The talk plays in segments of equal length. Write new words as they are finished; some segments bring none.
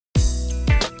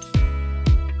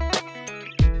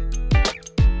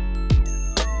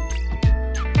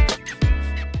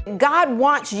God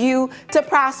wants you to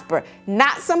prosper,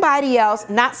 not somebody else,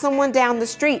 not someone down the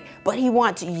street, but he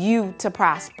wants you to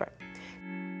prosper.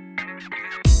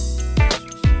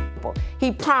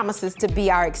 He promises to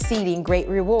be our exceeding great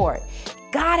reward.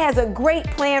 God has a great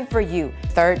plan for you.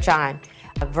 3 John,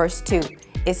 verse 2,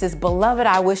 it says, "Beloved,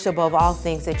 I wish above all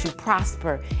things that you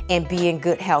prosper and be in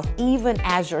good health, even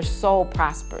as your soul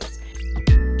prospers."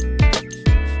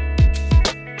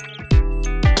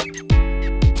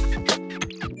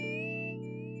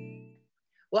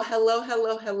 Well,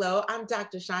 hello. I'm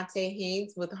Dr. Shantae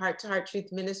Haynes with Heart to Heart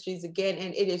Truth Ministries again,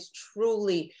 and it is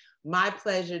truly my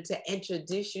pleasure to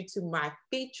introduce you to my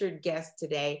featured guest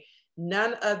today,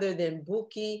 none other than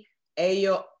Buki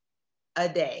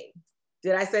Ayo-Ade.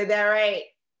 Did I say that right?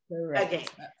 Correct. Okay.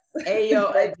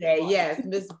 Ayo-Ade, yes,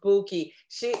 Miss Buki.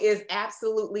 She is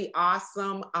absolutely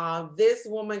awesome. This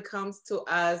woman comes to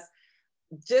us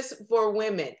just for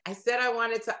women. I said I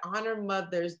wanted to honor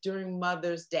mothers during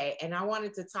Mother's Day, and I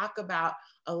wanted to talk about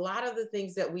a lot of the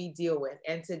things that we deal with.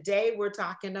 And today we're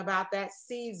talking about that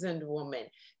seasoned woman,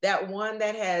 that one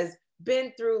that has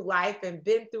been through life and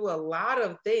been through a lot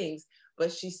of things,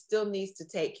 but she still needs to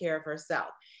take care of herself.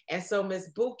 And so Miss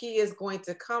Buki is going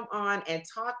to come on and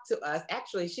talk to us.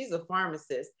 Actually, she's a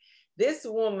pharmacist. This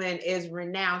woman is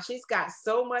renowned. She's got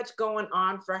so much going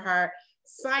on for her.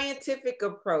 Scientific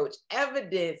approach,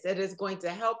 evidence that is going to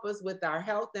help us with our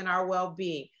health and our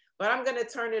well-being. But I'm going to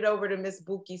turn it over to Miss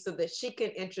Buki so that she can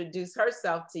introduce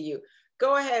herself to you.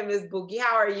 Go ahead, Miss Buki.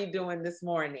 How are you doing this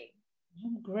morning?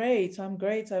 I'm great.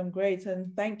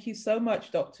 And thank you so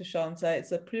much, Dr. Shanta.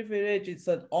 It's a privilege. It's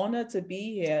an honor to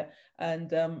be here and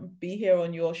be here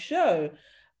on your show.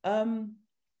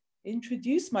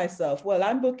 Introduce myself. Well,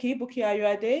 I'm Buki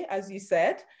Ayo-Ade, as you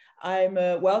said. I'm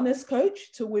a wellness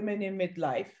coach to women in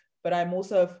midlife, but I'm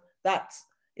also, that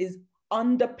is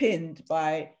underpinned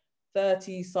by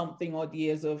 30 something odd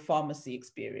years of pharmacy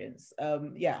experience.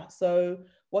 So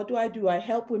what do? I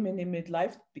help women in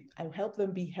midlife. I help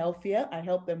them be healthier. I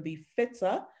help them be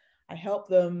fitter. I help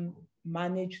them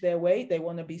manage their weight. They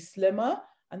want to be slimmer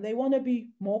and they want to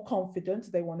be more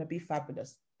confident. They want to be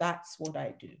fabulous. That's what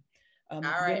I do. All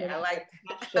right, I like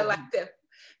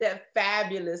that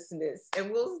fabulousness. And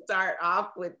we'll start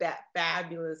off with that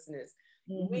fabulousness.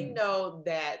 Mm-hmm. We know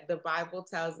that the Bible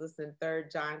tells us in 3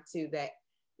 John 2 that,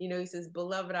 he says,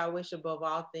 "Beloved, I wish above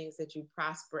all things that you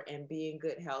prosper and be in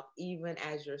good health, even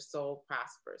as your soul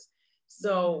prospers."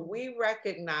 So we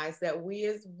recognize that we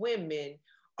as women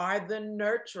are the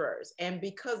nurturers. And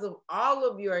because of all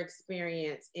of your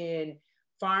experience in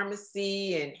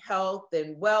pharmacy and health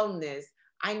and wellness,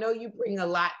 I know you bring a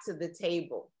lot to the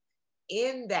table.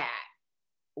 In that,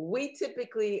 we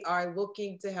typically are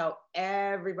looking to help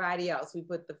everybody else. We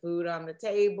put the food on the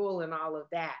table and all of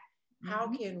that. How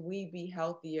can we be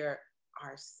healthier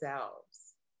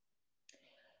ourselves?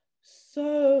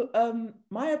 So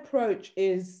my approach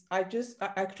is I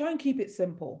try and keep it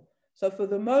simple. So for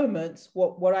the moment,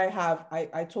 what I have,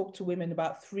 I talk to women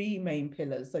about 3 main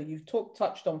pillars. So you've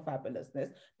touched on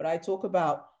fabulousness, but I talk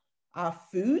about our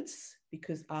foods,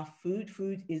 because our food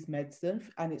is medicine,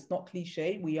 and it's not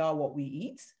cliche. We are what we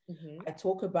eat. I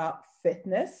talk about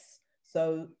fitness.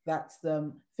 So that's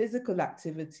physical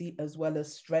activity as well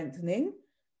as strengthening,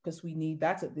 because we need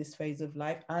that at this phase of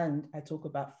life. And I talk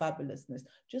about fabulousness,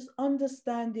 just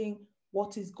understanding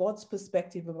what is God's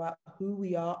perspective about who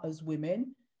we are as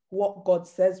women, what God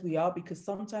says we are, because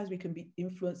sometimes we can be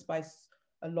influenced by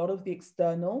a lot of the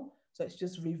external. So it's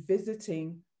just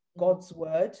revisiting God's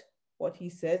word, what he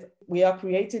says. We are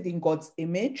created in God's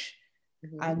image,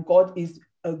 and God is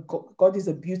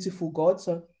a beautiful God.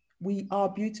 So we are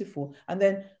beautiful. And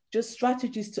then just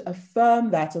strategies to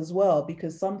affirm that as well,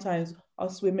 because sometimes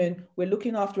us women, we're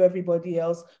looking after everybody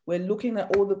else. We're looking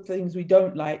at all the things we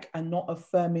don't like and not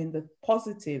affirming the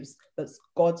positives that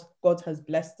God has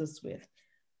blessed us with.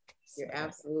 You're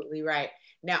absolutely right.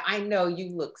 Now, I know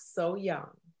you look so young.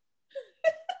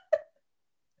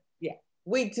 Yeah,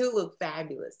 we do look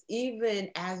fabulous,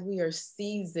 even as we are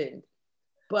seasoned.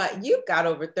 But you've got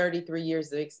over 33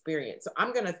 years of experience. So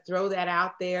I'm going to throw that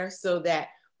out there so that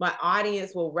my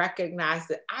audience will recognize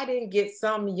that I didn't get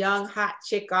some young hot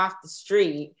chick off the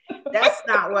street. That's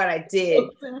not what I did.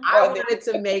 I wanted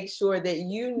to make sure that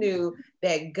you knew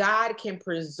that God can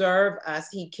preserve us.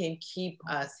 He can keep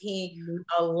us. He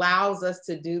allows us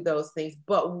to do those things.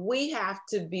 But we have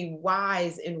to be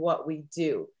wise in what we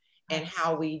do and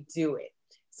how we do it.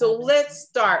 So let's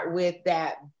start with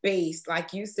that base.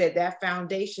 Like you said, that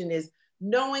foundation is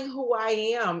knowing who I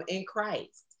am in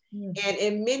Christ. And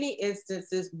in many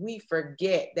instances, we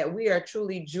forget that we are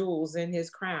truly jewels in his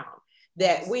crown,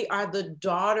 that we are the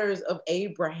daughters of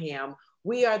Abraham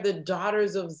We are the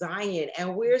daughters of Zion,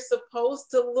 and we're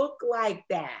supposed to look like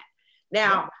that.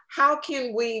 Now, how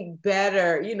can we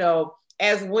better,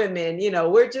 as women,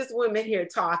 we're just women here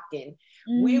talking.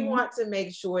 We want to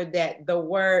make sure that the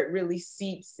word really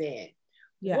seeps in.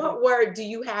 Yeah. What word do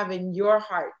you have in your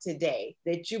heart today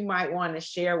that you might want to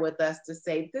share with us to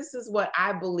say, this is what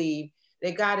I believe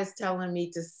that God is telling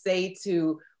me to say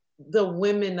to the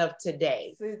women of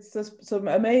today? It's so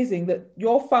amazing that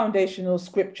your foundational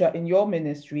scripture in your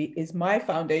ministry is my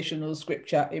foundational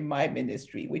scripture in my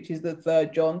ministry, which is the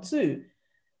 3rd John 2.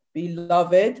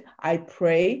 Beloved, I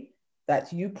pray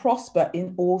that you prosper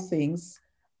in all things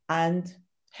and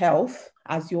health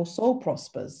as your soul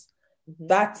prospers. Mm-hmm.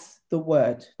 That's the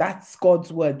word. That's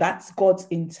God's word. That's God's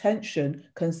intention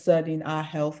concerning our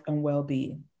health and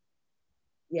well-being.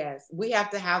 Yes, we have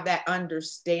to have that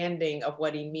understanding of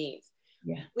what he means.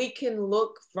 Yeah. We can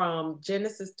look from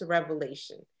Genesis to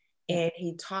Revelation, and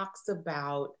he talks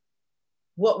about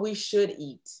what we should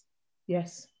eat.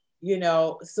 Yes.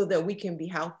 So that we can be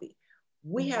healthy.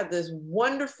 We have this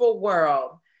wonderful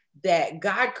world that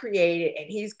God created, and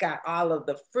he's got all of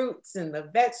the fruits and the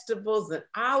vegetables and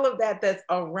all of that that's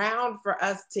around for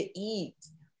us to eat.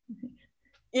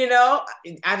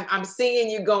 I'm seeing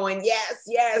you going, yes.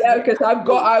 Yeah, because I've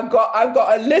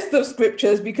got a list of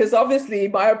scriptures, because obviously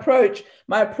my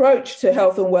approach to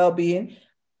health and well-being,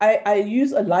 I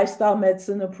use a lifestyle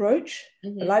medicine approach.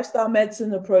 Mm-hmm. A lifestyle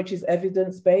medicine approach is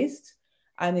evidence-based,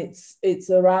 and it's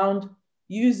around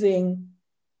using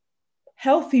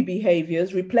healthy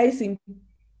behaviors, replacing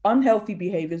unhealthy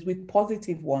behaviors with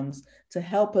positive ones to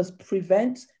help us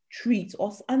prevent, treat,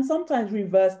 and sometimes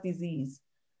reverse disease.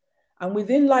 And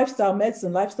within lifestyle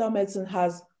medicine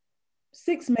has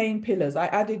 6 main pillars. I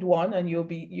added one, and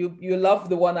you'll love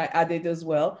the one I added as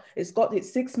well. It's got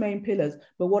its 6 main pillars.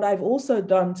 But what I've also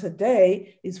done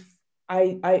today is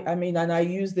I mean, and I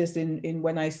use this in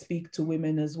when I speak to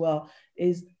women as well,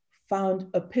 is found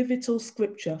a pivotal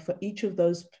scripture for each of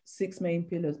those 6 main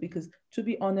pillars, because to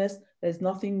be honest, there's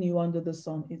nothing new under the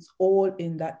sun. It's all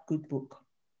in that good book.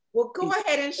 Well, go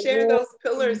ahead and share those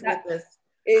pillars with us.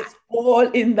 It's all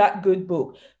in that good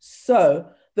book. So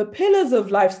the pillars of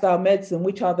lifestyle medicine,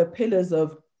 which are the pillars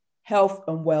of health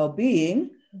and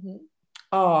well-being, mm-hmm.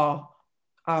 are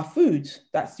our food.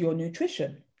 That's your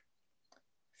nutrition,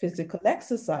 physical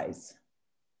exercise,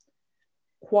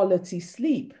 quality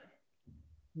sleep.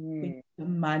 We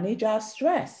manage our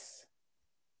stress,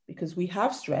 because we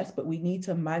have stress, but we need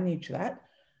to manage that.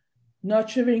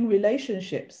 Nurturing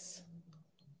relationships.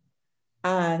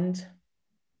 And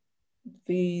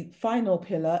the final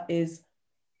pillar is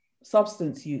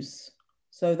substance use.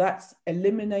 So that's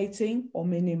eliminating or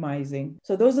minimizing.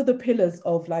 So those are the pillars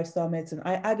of lifestyle medicine.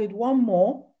 I added one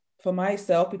more for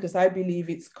myself because I believe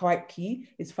it's quite key.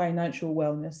 It's financial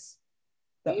wellness.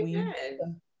 That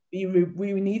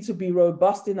we need to be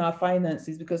robust in our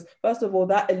finances, because first of all,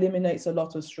 that eliminates a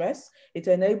lot of stress. It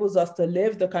enables us to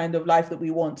live the kind of life that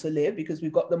we want to live, because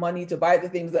we've got the money to buy the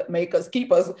things that make us,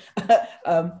 keep us.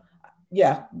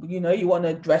 You want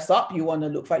to dress up, you want to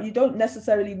look fine. You don't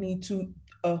necessarily need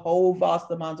a whole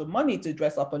vast amount of money to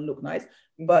dress up and look nice,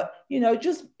 but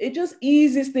it just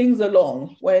eases things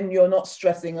along when you're not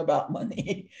stressing about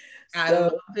money. I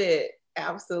love it.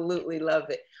 Absolutely love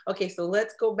it. Okay, so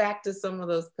let's go back to some of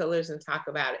those pillars and talk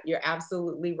about it. You're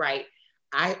absolutely right.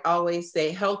 I always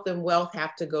say health and wealth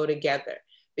have to go together,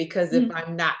 because if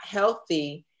I'm not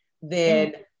healthy,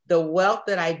 then the wealth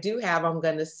that I do have, I'm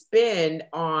going to spend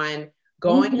on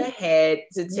going ahead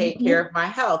to take care of my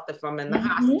health. If I'm in the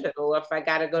hospital, or if I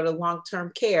got to go to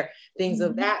long-term care, things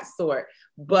of that sort.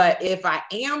 But if I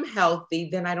am healthy,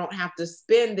 then I don't have to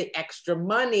spend the extra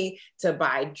money to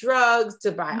buy drugs,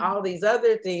 to buy all these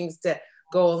other things to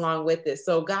go along with it.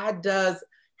 So God does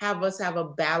have us have a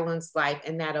balanced life,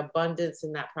 and that abundance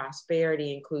and that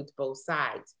prosperity includes both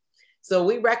sides. So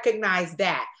we recognize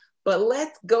that. But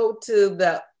let's go to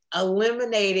the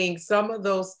eliminating some of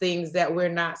those things that we're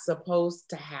not supposed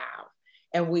to have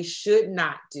and we should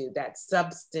not do, that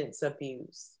substance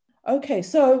abuse. Okay,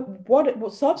 so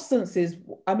what substances?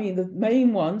 I mean, the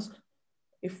main ones,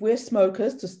 if we're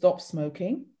smokers, to stop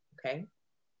smoking. Okay.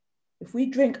 If we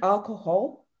drink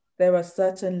alcohol, there are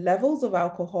certain levels of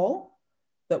alcohol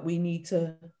that we need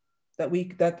to, that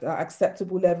are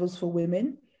acceptable levels for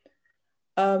women.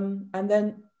 And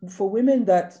then for women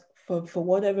that for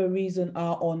whatever reason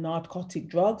are on narcotic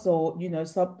drugs, or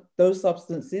those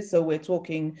substances, so we're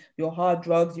talking your hard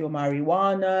drugs, your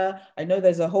marijuana. I know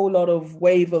there's a whole lot of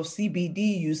wave of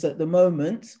CBD use at the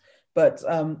moment, but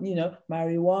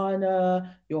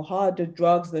marijuana, your harder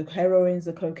drugs, the heroines,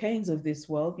 the cocaines of this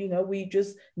world, we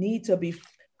just need to be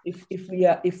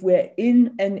if we're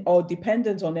in and or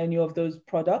dependent on any of those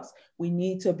products, we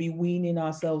need to be weaning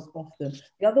ourselves off them.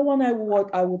 The other one I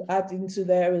would add into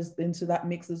there is into that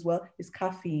mix as well is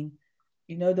caffeine.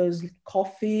 You know, those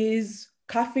coffees,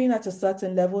 caffeine at a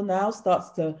certain level now starts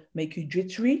to make you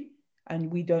jittery,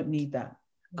 and we don't need that.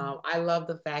 I love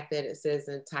the fact that it says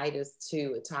in Titus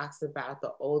 2, it talks about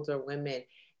the older women,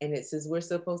 and it says we're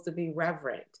supposed to be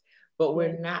reverent, but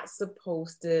we're not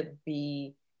supposed to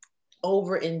be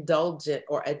overindulgent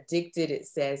or addicted, it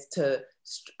says, to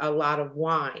a lot of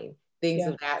wine, things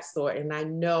of that sort. And I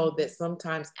know that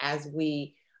sometimes as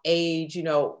we age, you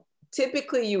know,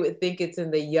 typically you would think it's in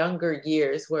the younger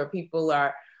years where people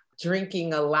are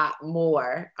drinking a lot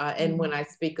more. And when I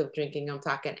speak of drinking, I'm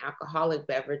talking alcoholic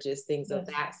beverages, things of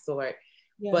that sort.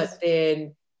 But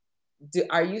then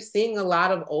are you seeing a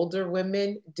lot of older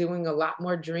women doing a lot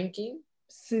more drinking?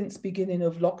 Since beginning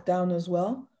of lockdown as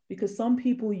well, because some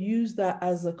people use that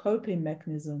as a coping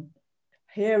mechanism.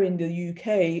 Here in the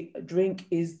UK,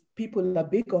 people are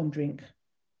big on drink.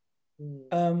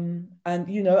 And,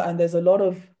 you know, and there's a lot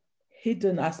of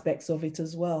hidden aspects of it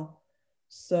as well.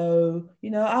 So, you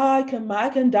know, I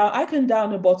can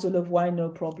down a bottle of wine, no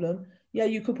problem. Yeah,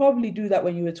 you could probably do that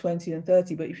when you were 20 and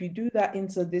 30, but if you do that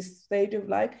into this stage of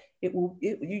life,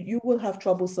 you will have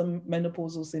troublesome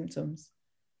menopausal symptoms.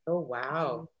 Oh,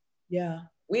 wow. Yeah.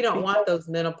 We don't want those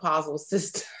menopausal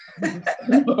systems.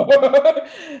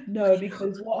 No,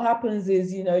 because what happens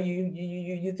is, you know,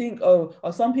 you think, or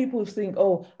some people think,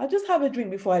 oh, I'll just have a drink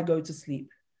before I go to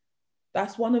sleep.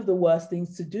 That's one of the worst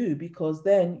things to do, because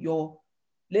then your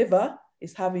liver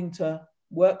is having to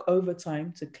work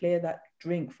overtime to clear that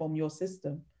drink from your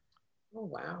system. Oh,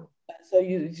 wow. So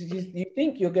you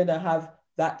think you're going to have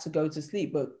that to go to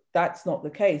sleep, but that's not the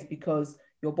case, because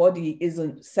your body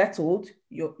isn't settled.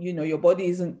 Your body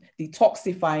isn't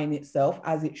detoxifying itself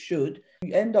as it should.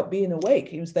 You end up being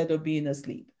awake instead of being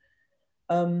asleep.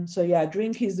 So yeah,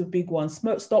 drink is a big one.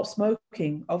 Stop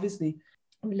smoking, obviously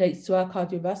relates to our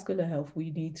cardiovascular health.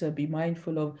 We need to be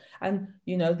mindful of, and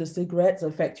you know, the cigarettes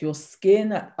affect your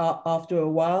skin after a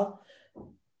while.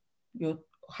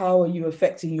 How are you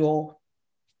affecting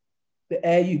the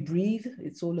air you breathe?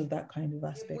 It's all of that kind of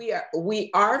aspect. We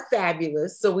are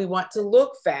fabulous, so we want to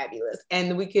look fabulous,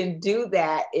 and we can do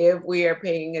that if we are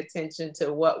paying attention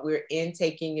to what we're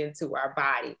intaking into our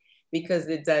body, because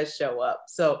it does show up.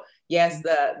 So yes,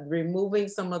 removing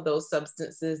some of those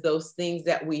substances, those things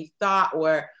that we thought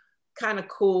were kind of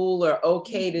cool or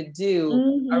okay to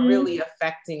do, are really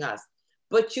affecting us.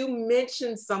 But you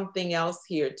mentioned something else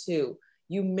here too.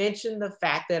 You mentioned the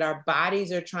fact that our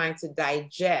bodies are trying to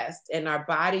digest, and our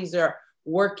bodies are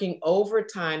working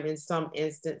overtime in some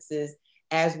instances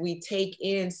as we take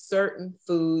in certain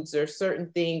foods or certain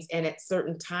things, and at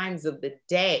certain times of the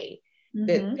day,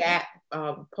 that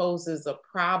poses a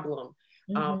problem.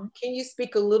 Can you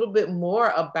speak a little bit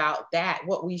more about that,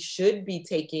 what we should be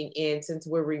taking in, since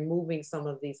we're removing some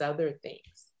of these other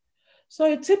things?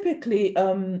 So typically,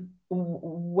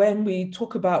 when we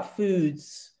talk about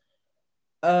foods,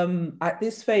 at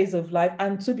this phase of life,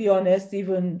 and to be honest,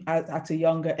 even at a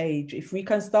younger age, if we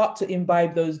can start to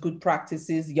imbibe those good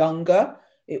practices younger,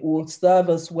 it will serve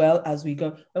us well as we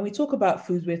go. When we talk about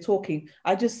foods,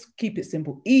 I just keep it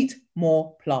simple: eat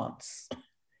more plants.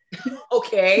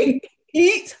 Okay.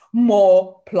 Eat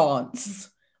more plants.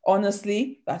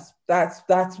 Honestly,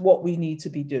 that's what we need to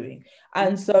be doing.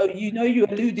 And so, you know, you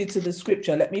alluded to the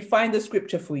scripture. Let me find the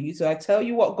scripture for you. So I tell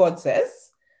you what God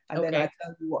says, and then I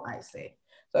tell you what I say.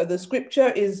 So the scripture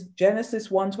is Genesis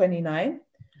 1:29.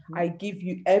 I give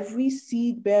you every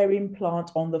seed-bearing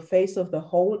plant on the face of the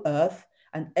whole earth,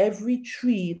 and every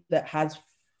tree that has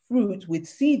fruit with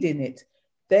seed in it.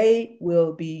 They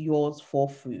will be yours for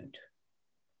food.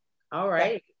 All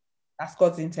right. That's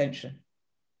God's intention.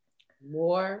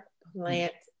 More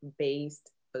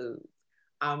plant-based foods.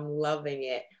 I'm loving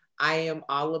it. I am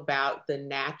all about the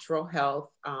natural health.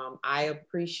 I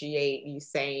appreciate you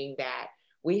saying that.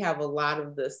 We have a lot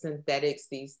of the synthetics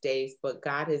these days, but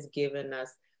God has given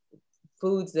us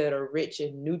foods that are rich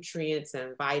in nutrients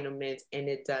and vitamins, and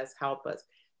it does help us.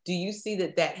 Do you see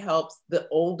that helps the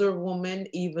older woman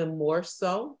even more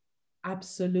so?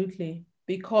 Absolutely,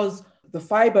 because the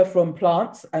fiber from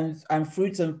plants and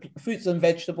fruits and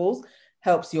vegetables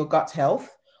helps your gut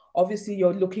health. Obviously,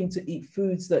 you're looking to eat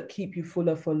foods that keep you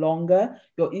fuller for longer.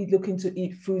 You're looking to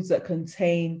eat foods that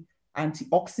contain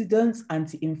antioxidants,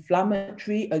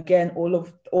 anti-inflammatory. Again, all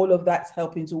of that's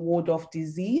helping to ward off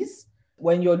disease.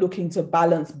 When you're looking to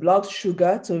balance blood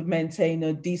sugar to maintain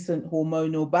a decent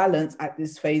hormonal balance at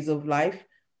this phase of life,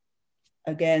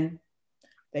 again,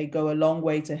 they go a long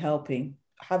way to helping.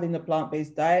 having a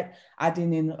plant-based diet,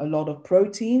 adding in a lot of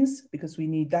proteins, because we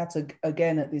need that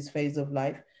again at this phase of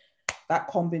life. That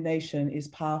combination is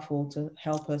powerful to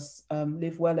help us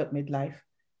live well at midlife.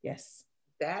 Yes.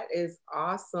 That is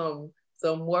awesome.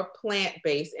 So more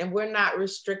plant-based, and we're not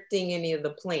restricting any of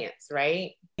the plants,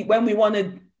 right? When we want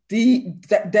to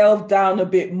delve down a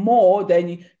bit more,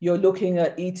 then you're looking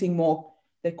at eating more,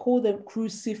 they call them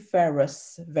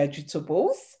cruciferous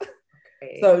vegetables.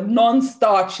 Okay. So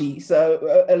non-starchy,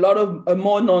 so a lot of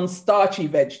more non-starchy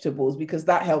vegetables, because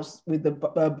that helps with the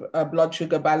blood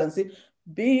sugar balancing.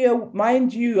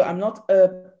 Mind you, I'm not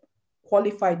a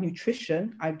qualified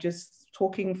nutrition. I'm just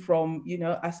talking from,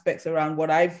 aspects around what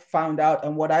I've found out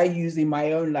and what I use in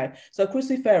my own life. So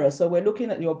cruciferous, so we're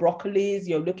looking at your broccolis,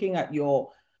 you're looking at your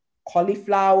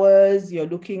cauliflowers, you're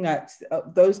looking at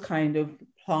those kind of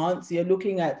plants, you're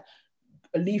looking at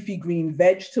leafy green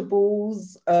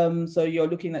vegetables. So you're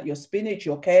looking at your spinach,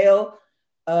 your kale,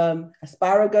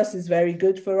 asparagus is very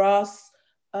good for us.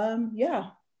 Yeah.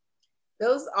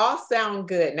 Those all sound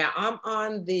good. Now I'm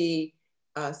on the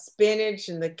spinach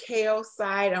and the kale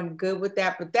side. I'm good with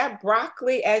that. But that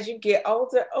broccoli, as you get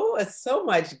older, it's so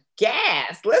much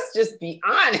gas. Let's just be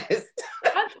honest.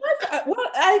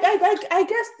 Well, I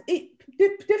guess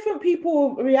different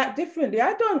people react differently.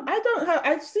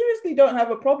 I seriously don't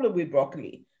have a problem with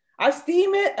broccoli. I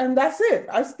steam it and that's it.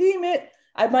 I steam it.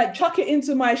 I might chuck it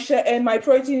into my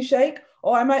protein shake,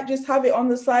 or I might just have it on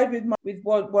the side with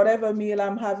whatever meal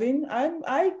I'm having.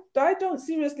 I don't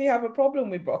seriously have a problem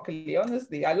with broccoli.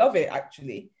 Honestly, I love it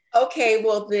actually. Okay,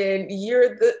 well then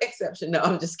you're the exception. No,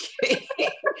 I'm just kidding.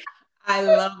 I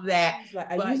love that.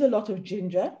 I use a lot of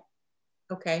ginger.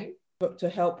 Okay. But to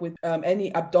help with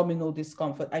any abdominal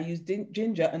discomfort, I use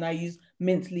ginger and I use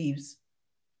mint leaves.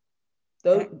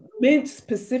 So mint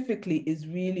specifically is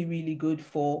really, really good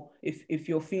for if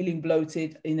you're feeling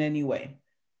bloated in any way.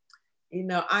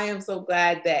 I am so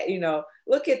glad that,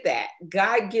 look at that.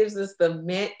 God gives us the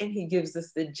mint and he gives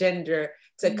us the ginger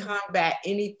to combat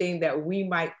anything that we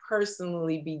might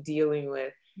personally be dealing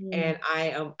with. And I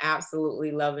am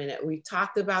absolutely loving it. We've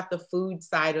talked about the food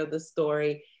side of the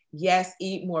story. Yes,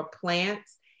 eat more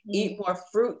plants, eat more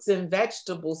fruits and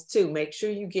vegetables too. Make sure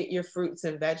you get your fruits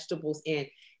and vegetables in.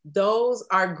 Those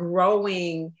are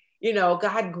growing,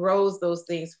 God grows those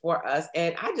things for us.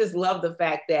 And I just love the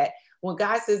fact that when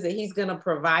God says that he's going to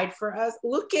provide for us,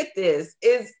 look at this.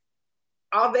 It's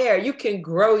all there. You can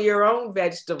grow your own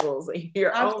vegetables,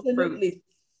 your own fruits.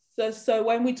 So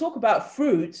when we talk about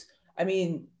fruits, I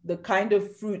mean, the kind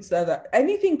of fruits that are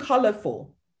anything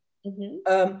colorful,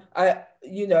 I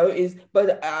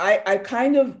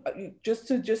kind of, just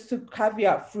to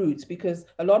caveat fruits, because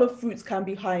a lot of fruits can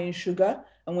be high in sugar.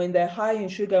 And when they're high in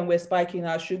sugar and we're spiking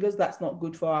our sugars, that's not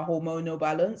good for our hormonal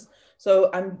balance. So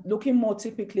I'm looking more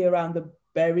typically around the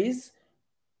berries,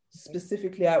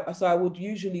 specifically. So I would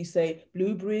usually say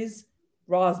blueberries,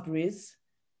 raspberries,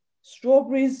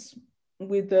 strawberries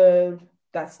they're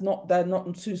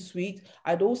not too sweet.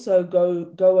 I'd also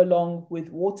go along with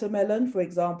watermelon, for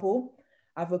example.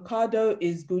 Avocado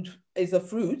is a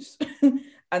fruit,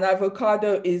 and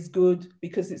avocado is good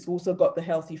because it's also got the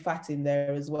healthy fat in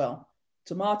there as well.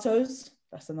 Tomatoes,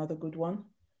 that's another good one.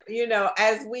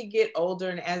 As we get older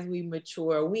and as we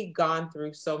mature, we've gone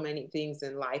through so many things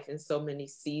in life and so many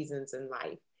seasons in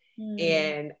life.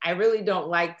 And I really don't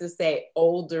like to say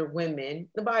older women.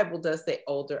 The Bible does say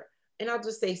older, and I'll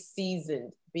just say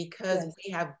seasoned, because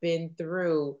we have been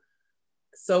through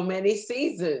so many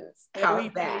seasons.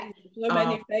 How's that? So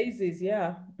many phases,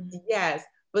 yeah. Yes,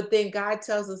 but then God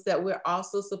tells us that we're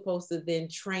also supposed to then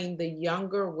train the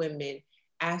younger women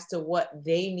as to what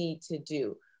they need to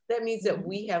do. That means that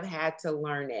we have had to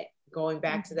learn it. Going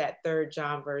back to that 3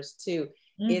 John verse 2,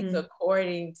 it's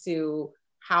according to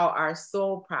how our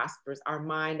soul prospers, our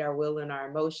mind, our will, and our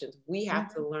emotions. We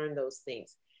have to learn those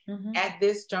things. At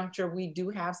this juncture, we do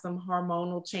have some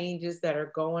hormonal changes that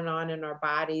are going on in our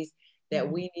bodies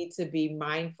that we need to be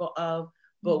mindful of,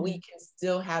 but we can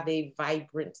still have a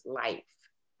vibrant life,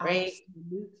 right?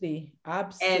 Absolutely.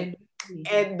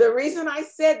 And the reason I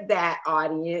said that,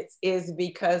 audience, is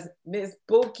because Ms.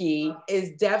 Buki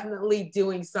is definitely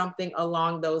doing something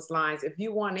along those lines. If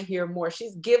you want to hear more,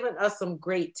 she's given us some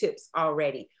great tips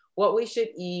already. What we should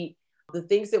eat, the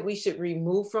things that we should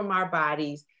remove from our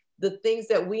bodies, the things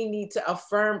that we need to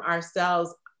affirm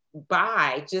ourselves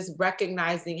by, just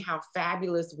recognizing how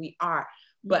fabulous we are.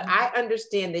 But I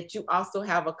understand that you also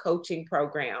have a coaching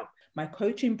program. My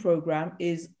coaching program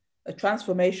is a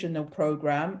transformational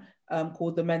program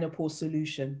called the Menopause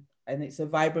Solution. And it's a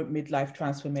vibrant midlife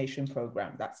transformation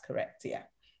program. That's correct, yeah.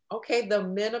 Okay, the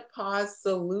menopause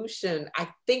solution. I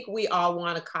think we all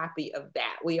want a copy of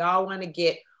that. We all want to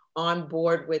get on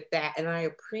board with that. And I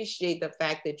appreciate the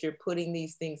fact that you're putting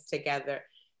these things together,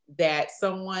 that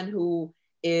someone who,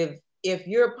 if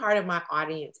you're a part of my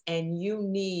audience and you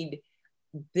need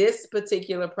this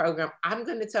particular program, I'm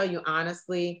going to tell you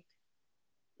honestly,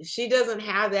 she doesn't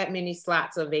have that many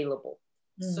slots available.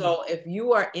 So if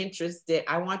you are interested,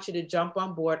 I want you to jump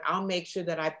on board. I'll make sure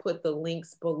that I put the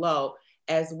links below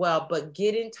as well, but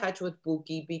get in touch with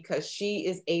Buki because she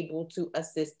is able to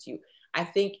assist you. I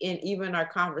think in even our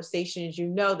conversations, you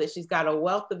know that she's got a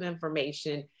wealth of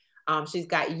information. She's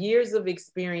got years of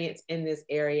experience in this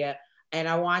area. And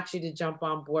I want you to jump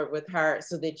on board with her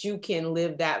so that you can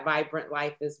live that vibrant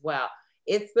life as well.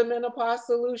 It's the menopause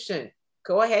solution.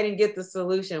 Go ahead and get the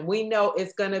solution. We know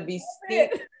it's going to be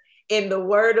steeped in the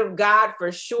word of God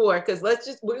for sure. Because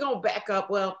we're going to back up.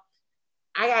 Well,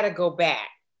 I got to go back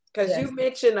because you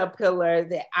mentioned a pillar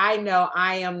that I know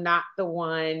I am not the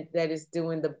one that is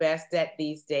doing the best at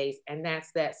these days. And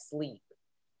that's that sleep.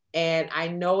 And I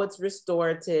know it's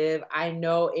restorative. I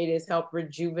know it is help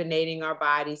rejuvenating our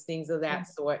bodies, things of that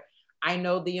sort. I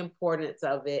know the importance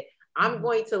of it. I'm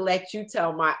going to let you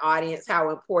tell my audience how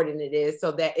important it is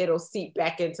so that it'll seep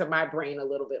back into my brain a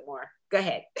little bit more. Go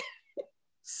ahead.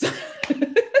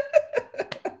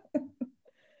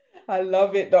 I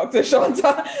love it, Dr.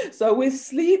 Shanta. So with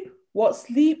sleep, what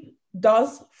sleep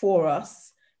does for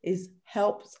us is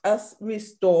helps us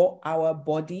restore our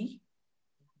body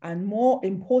and more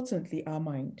importantly, our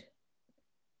mind.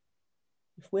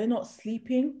 If we're not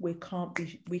sleeping, we can't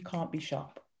be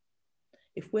sharp.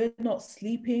 If we're not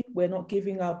sleeping, we're not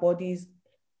giving our bodies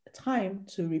time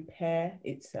to repair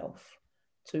itself,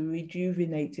 to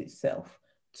rejuvenate itself,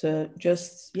 to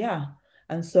just,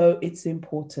 And so it's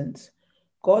important.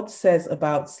 God says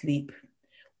about sleep,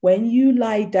 when you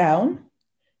lie down,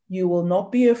 you will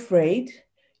not be afraid.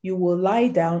 You will lie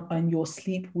down and your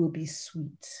sleep will be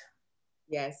sweet.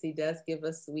 Yes, he does give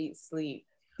us sweet sleep.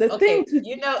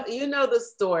 You know the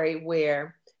story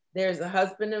where there's a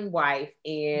husband and wife,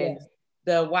 and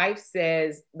the wife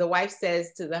says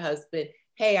to the husband,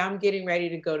 "Hey, I'm getting ready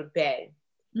to go to bed."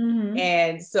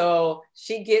 And so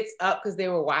she gets up because they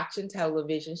were watching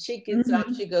television. She gets up,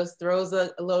 she goes, throws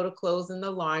a load of clothes in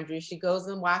the laundry. She goes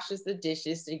and washes the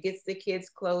dishes. She gets the kids'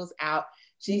 clothes out.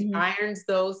 She irons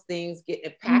those things,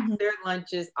 packs their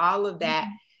lunches, all of that.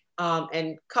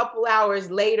 And a couple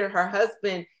hours later, her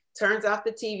husband turns off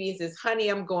the TV and says, "Honey,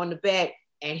 I'm going to bed."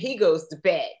 And he goes to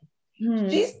bed.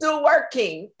 She's still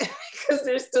working because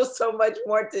there's still so much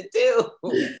more to do.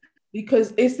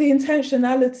 Because it's the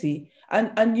intentionality.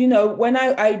 And you know, when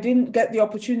I didn't get the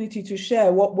opportunity to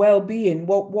share what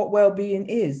well-being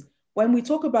is, when we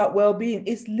talk about well-being,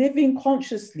 it's living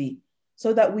consciously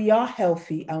so that we are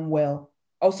healthy and well.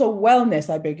 Also wellness,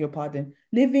 I beg your pardon,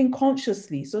 living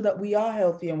consciously so that we are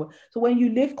healthy and well. So when you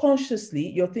live consciously,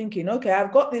 you're thinking, okay,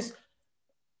 I've got this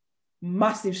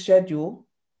massive schedule.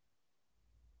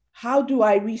 How do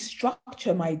I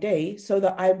restructure my day so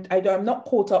that I'm not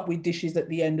caught up with dishes at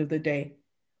the end of the day?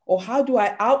 Or how do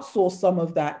I outsource some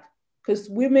of that? Because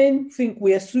women think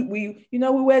we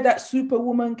wear that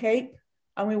superwoman cape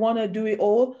and we want to do it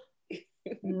all.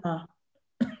 Nah,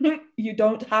 you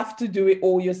don't have to do it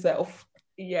all yourself.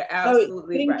 Yeah,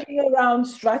 absolutely. So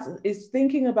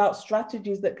thinking about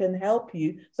strategies that can help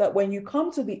you so that when you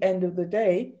come to the end of the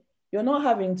day, you're not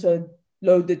having to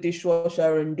load the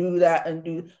dishwasher and do that and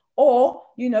do, or,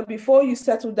 you know, before you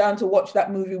settle down to watch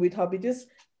that movie with hubby, just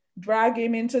drag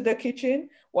him into the kitchen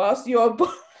whilst you're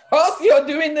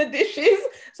doing the dishes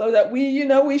so that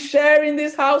we share in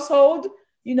this household.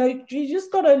 You know, you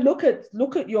just got to look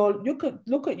at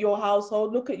your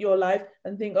household, look at your life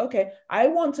and think, okay, I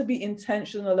want to be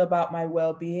intentional about my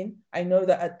well-being. I know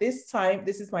that at this time,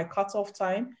 this is my cutoff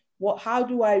time. How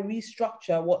do I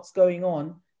restructure what's going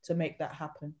on to make that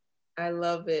happen? I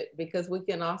love it because we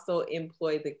can also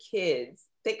employ the kids.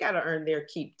 They got to earn their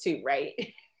keep too, right?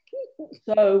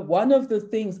 So one of the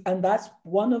things, and that's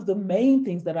one of the main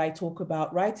things that I talk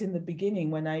about right in the beginning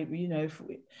when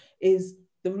is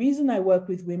the reason I work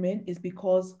with women is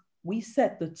because we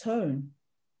set the tone.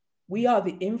 We are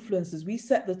the influencers. We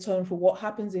set the tone for what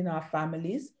happens in our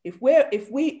families. If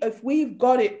we've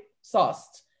got it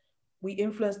sussed, we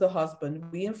influence the husband,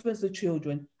 we influence the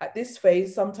children. At this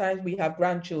phase, sometimes we have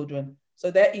grandchildren. So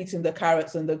they're eating the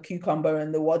carrots and the cucumber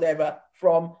and the whatever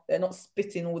they're not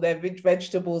spitting all their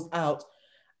vegetables out.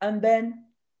 And then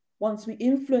once we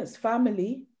influence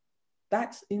family,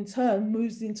 that in turn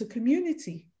moves into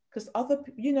community because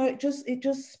it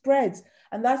just spreads.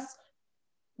 And that's,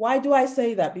 why do I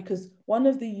say that? Because one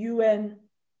of the UN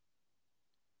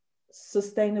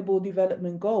Sustainable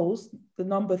Development Goals, the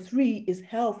number 3 is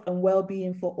health and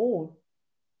well-being for all.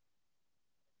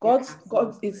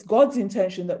 It's God's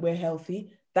intention that we're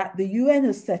healthy, that the UN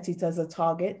has set it as a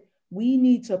target. We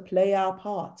need to play our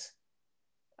part.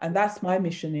 And that's my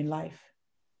mission in life.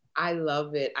 I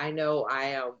love it. I know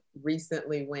I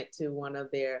recently went to one of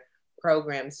their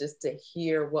programs just to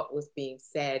hear what was being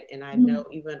said. And I know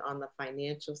even on the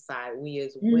financial side, we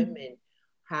as women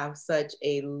have such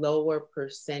a lower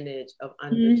percentage of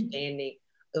understanding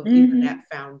of even that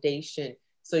foundation.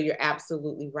 So you're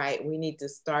absolutely right. We need to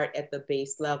start at the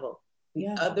base level. The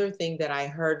other thing that I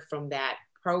heard from that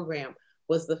program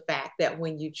was the fact that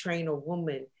when you train a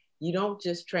woman, you don't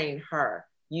just train her,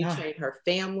 you train her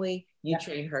family, you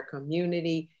train her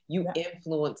community, you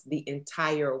influence the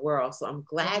entire world. So I'm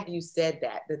glad you said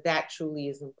that truly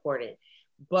is important.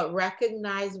 But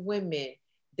recognize women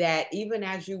that even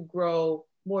as you grow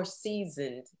more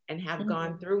seasoned and have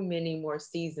gone through many more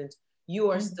seasons,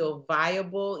 you are still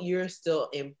viable, you're still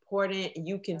important,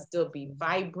 you can still be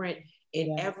vibrant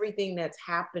in everything that's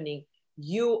happening.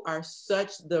 You are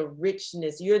such the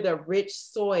richness, you're the rich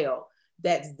soil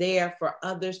that's there for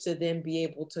others to then be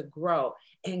able to grow.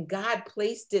 And God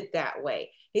placed it that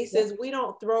way. He says, we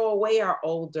don't throw away our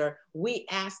older. We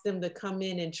ask them to come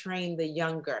in and train the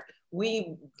younger.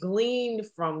 We glean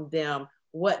from them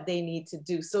what they need to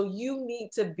do. So you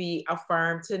need to be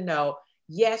affirmed to know,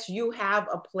 yes, you have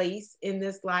a place in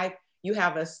this life. You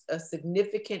have a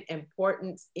significant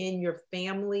importance in your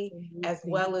family as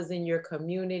well as in your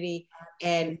community.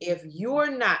 And if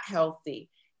you're not healthy,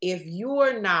 if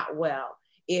you're not well,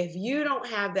 if you don't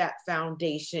have that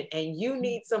foundation and you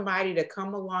need somebody to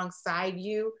come alongside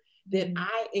you, then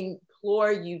I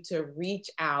implore you to reach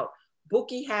out.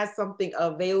 Buki has something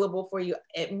available for you.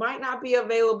 It might not be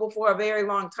available for a very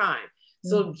long time.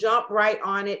 So jump right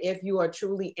on it if you are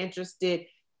truly interested.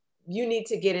 You need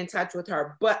to get in touch with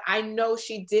her. But I know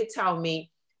she did tell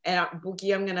me, and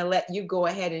Buki, I'm going to let you go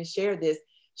ahead and share this.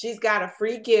 She's got a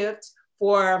free gift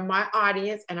for my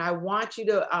audience, and I want you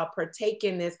to partake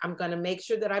in this. I'm going to make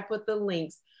sure that I put the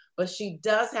links, but she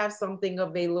does have something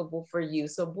available for you.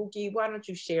 So Buki, why don't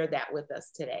you share that with us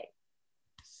today?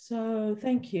 So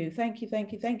thank you.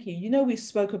 You know, we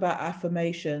spoke about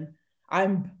affirmation.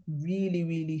 I'm really,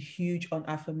 really huge on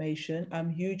affirmation. I'm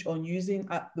huge on using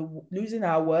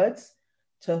our words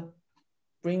to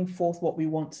bring forth what we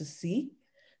want to see.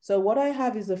 So what I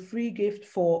have is a free gift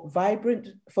for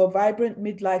vibrant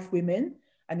midlife women,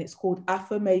 and it's called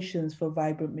Affirmations for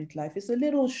Vibrant Midlife. It's a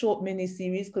little short mini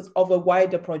series because of a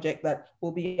wider project that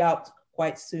will be out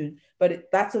quite soon. But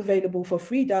that's available for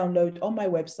free download on my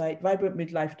website,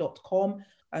 vibrantmidlife.com.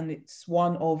 And it's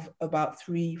one of about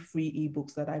 3 free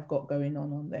ebooks that I've got going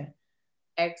on there.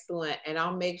 Excellent. And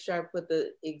I'll make sure I put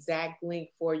the exact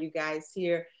link for you guys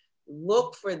here.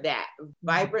 Look for that,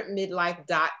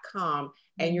 vibrantmidlife.com.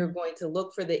 And you're going to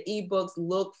look for the ebooks,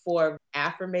 look for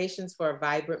Affirmations for a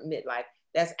Vibrant Midlife.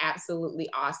 That's absolutely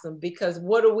awesome, because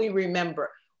what do we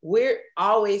remember? We're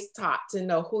always taught to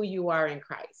know who you are in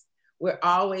Christ. We're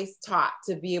always taught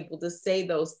to be able to say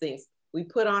those things. We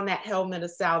put on that helmet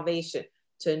of salvation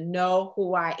to know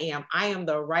who I am. I am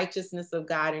the righteousness of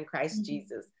God in Christ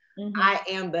Jesus. I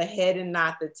am the head and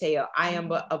not the tail. I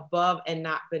am above and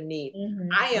not beneath.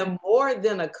 I am more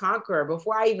than a conqueror.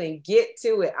 Before I even get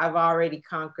to it, I've already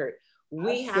conquered.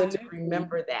 We have to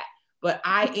remember that. But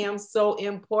I am so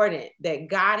important that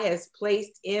God has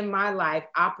placed in my life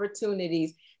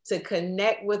opportunities to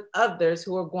connect with others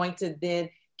who are going to then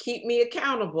keep me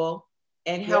accountable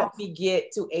and help me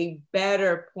get to a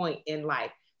better point in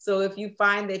life. So if you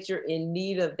find that you're in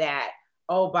need of that,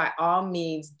 oh, by all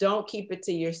means, don't keep it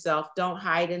to yourself. Don't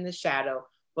hide in the shadow,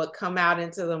 but come out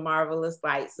into the marvelous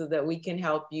light so that we can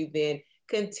help you then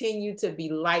continue to be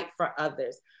light for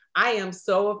others. I am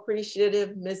so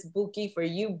appreciative, Miss Buki, for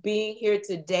you being here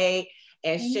today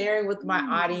and sharing with my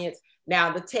audience.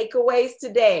 Now, the takeaways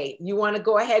today, you want to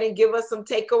go ahead and give us some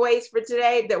takeaways for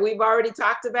today that we've already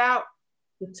talked about?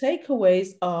 The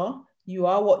takeaways are, you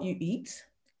are what you eat.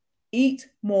 Eat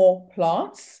more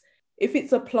plants. If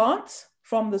it's a plant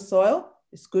from the soil,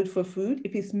 it's good for food.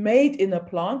 If it's made in a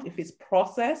plant, if it's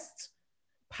processed,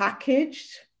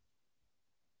 packaged,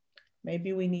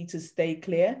 maybe we need to stay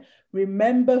clear.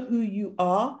 Remember who you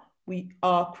are. We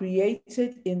are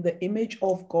created in the image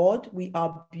of God. We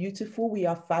are beautiful. We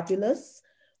are fabulous.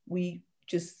 We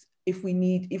just, if we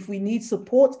need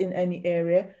support in any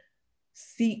area,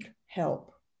 seek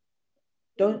help.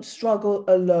 Don't struggle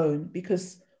alone,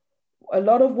 because a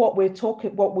lot of what we talk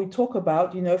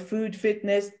about, you know, food,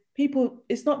 fitness, people,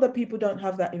 it's not that people don't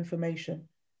have that information,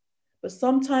 But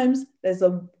sometimes there's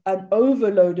an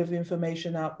overload of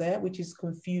information out there, which is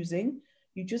confusing.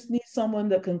 You just need someone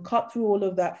that can cut through all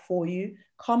of that for you,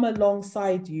 come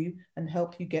alongside you, and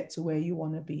help you get to where you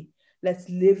want to be. Let's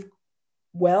live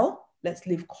well. Let's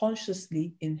live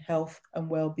consciously in health and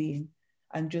well-being,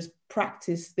 and just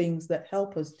practice things that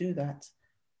help us do that.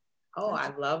 Oh,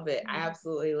 I love it. I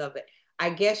absolutely love it. I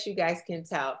guess you guys can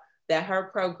tell that her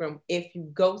program, if you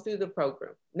go through the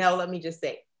program, now let me just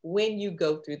say, when you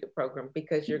go through the program,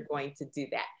 because you're going to do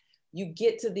that, you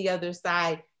get to the other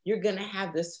side, you're going to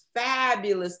have this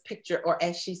fabulous picture, or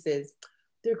as she says,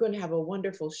 they're going to have a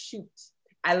wonderful shoot.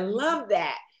 I love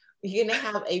that. You're going to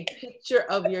have a picture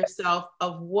of yourself,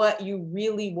 of what you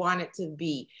really want it to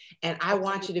be. And I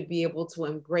want you to be able to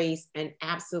embrace an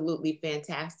absolutely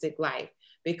fantastic life,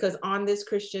 because on this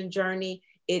Christian journey,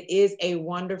 it is a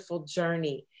wonderful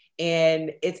journey,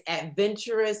 and it's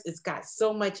adventurous. It's got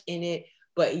so much in it,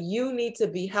 but you need to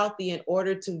be healthy in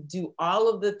order to do all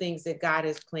of the things that God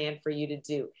has planned for you to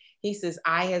do. He says,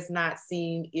 eye has not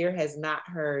seen, ear has not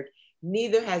heard,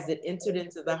 neither has it entered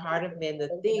into the heart of man the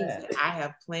things that I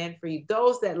have planned for you,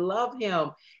 those that love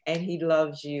him, and he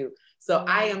loves you. So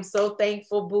I am so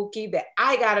thankful, Buki, that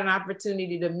I got an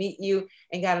opportunity to meet you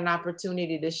and got an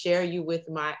opportunity to share you with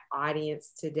my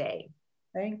audience today.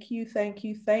 Thank you, thank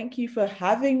you, thank you for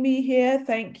having me here.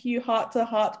 Thank you, Heart to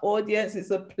Heart audience.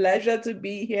 It's a pleasure to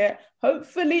be here.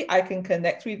 Hopefully I can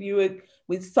connect with you,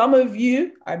 with some of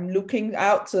you. I'm looking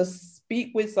out to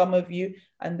speak with some of you,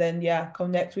 and then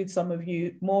connect with some of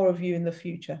you, more of you in the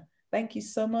future. Thank you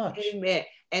so much. Amen.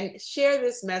 And share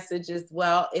this message as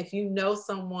well. If you know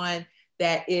someone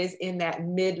that is in that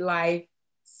midlife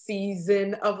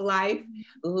season of life,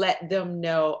 let them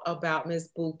know about Ms.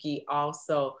 Buki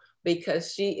also,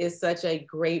 because she is such a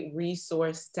great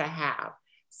resource to have.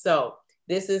 So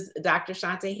this is Dr.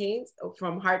 Shante Haynes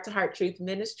from Heart to Heart Truth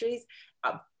Ministries.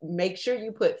 Make sure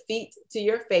you put feet to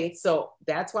your faith. So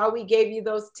that's why we gave you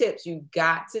those tips. You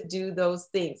got to do those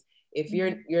things. If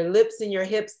your lips and your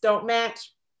hips don't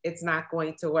match, it's not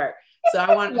going to work. So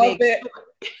I want to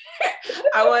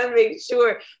make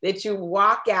sure that you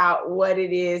walk out what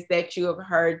it is that you have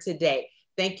heard today.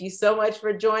 Thank you so much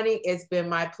for joining. It's been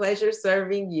my pleasure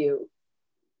serving you.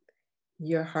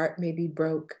 Your heart may be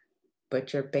broke,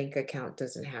 but your bank account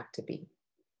doesn't have to be.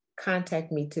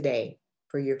 Contact me today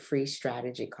for your free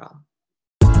strategy call.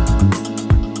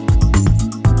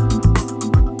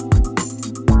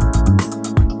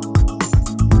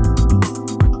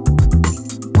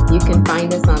 You can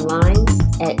find us online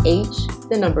at htruth.org.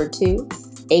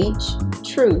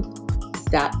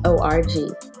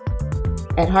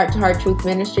 At Heart to Heart Truth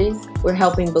Ministries, we're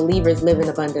helping believers live an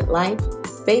abundant life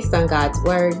based on God's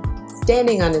word,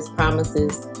 standing on his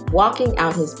promises, walking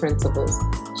out his principles,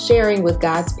 sharing with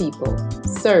God's people,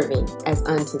 serving as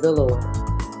unto the Lord.